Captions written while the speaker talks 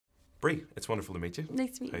Brie, it's wonderful to meet you.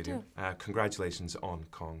 Nice to meet you too. Congratulations on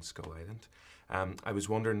Kong Skull Island. I was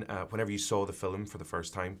wondering, whenever you saw the film for the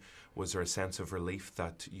first time, was there a sense of relief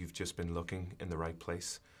that you've just been looking in the right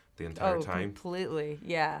place the entire time? Completely.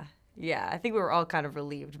 Yeah. I think we were all kind of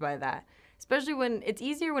relieved by that. Especially when it's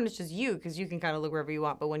easier when it's just you, because you can kind of look wherever you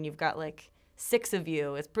want. But when you've got like 6 of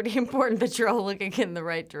you, it's pretty important that you're all looking in the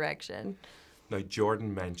right direction. Now,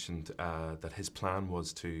 Jordan mentioned that his plan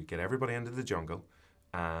was to get everybody into the jungle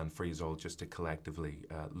and for you all just to collectively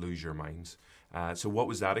lose your minds. So what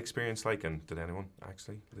was that experience like, and did anyone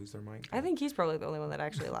actually lose their mind? I think he's probably the only one that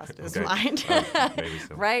actually lost his mind. Maybe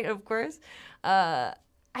so. Right, of course.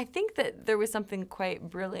 I think that there was something quite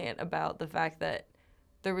brilliant about the fact that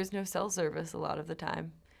there was no cell service a lot of the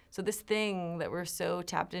time. So this thing that we're so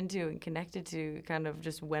tapped into and connected to kind of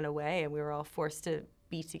just went away, and we were all forced to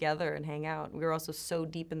be together and hang out. We were also so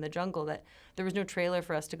deep in the jungle that there was no trailer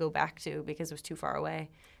for us to go back to because it was too far away.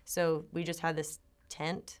 So we just had this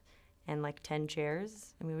tent and like 10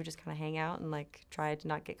 chairs, and we would just kind of hang out and like try to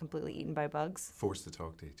not get completely eaten by bugs. Forced to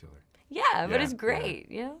talk to each other. Yeah, but it's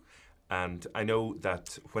great, you know? And I know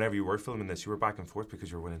that whenever you were filming this, you were back and forth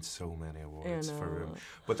because you were winning so many awards for Room.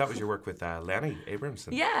 But that was your work with Lenny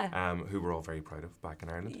Abrahamson, who we're all very proud of back in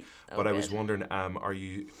Ireland. But I was wondering, are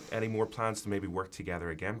you any more plans to maybe work together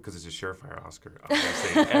again? Because it's a surefire Oscar,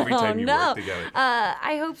 obviously, every time you work together.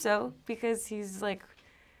 I hope so, because he's like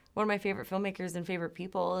one of my favorite filmmakers and favorite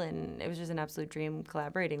people, and it was just an absolute dream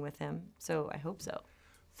collaborating with him. So I hope so.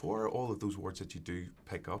 For all of those awards that you do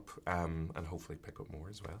pick up, and hopefully pick up more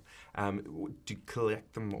as well, do you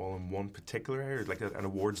collect them all in one particular area, like an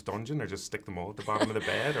awards dungeon, or just stick them all at the bottom of the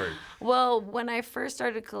bed? Or Well, when I first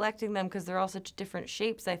started collecting them, because they're all such different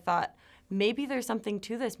shapes, I thought, maybe there's something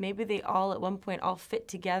to this. Maybe they all, at one point, all fit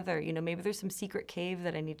together. You know, maybe there's some secret cave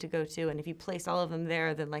that I need to go to, and if you place all of them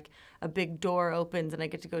there, then like a big door opens, and I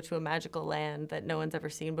get to go to a magical land that no one's ever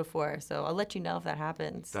seen before. So I'll let you know if that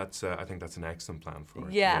happens. That's, I think that's an excellent plan for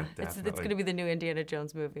it. Yeah, it's going to be the new Indiana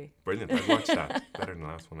Jones movie. Brilliant. I'd watch that. Better than the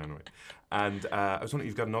last one anyway. And I was wondering,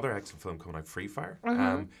 you've got another excellent film coming out, Free Fire,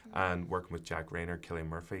 and working with Jack Rayner, Cillian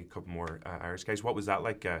Murphy, a couple more Irish guys. What was that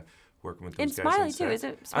like? Working with those and guys Smiley too, is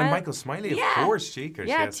it? And Michael Smiley, of course, Cheekers.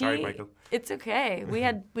 Yeah, sorry, Michael. It's okay. We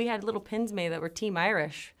had little pins made that were Team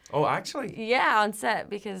Irish. Oh, actually? Yeah, on set,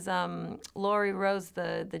 because Laurie Rose,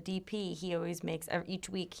 the DP, he always makes, each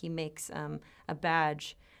week he makes a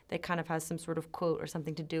badge that kind of has some sort of quote or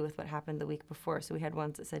something to do with what happened the week before. So we had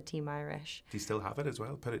ones that said Team Irish. Do you still have it as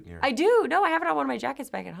well? Put it in your... I do. No, I have it on one of my jackets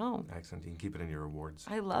back at home. Excellent. You can keep it in your awards.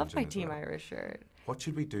 I love my Team Irish shirt. What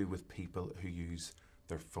should we do with people who use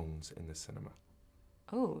their phones in the cinema?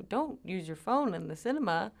 Oh, don't use your phone in the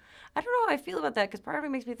cinema. I don't know how I feel about that, because part of it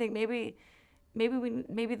makes me think maybe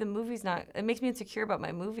the movie's not. It makes me insecure about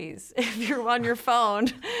my movies if you're on your phone,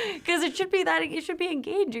 because it should be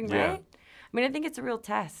engaging, right? I mean, I think it's a real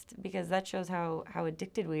test, because that shows how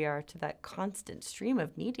addicted we are to that constant stream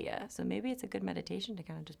of media. So maybe it's a good meditation to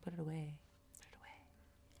kind of just put it away.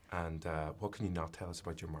 And what can you not tell us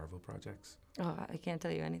about your Marvel projects? Oh, I can't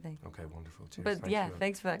tell you anything. Okay, wonderful. Cheers. But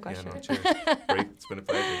thanks for that question. Yeah, no, cheers. Great. It's been a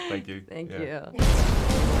pleasure. Thank you. Thank you.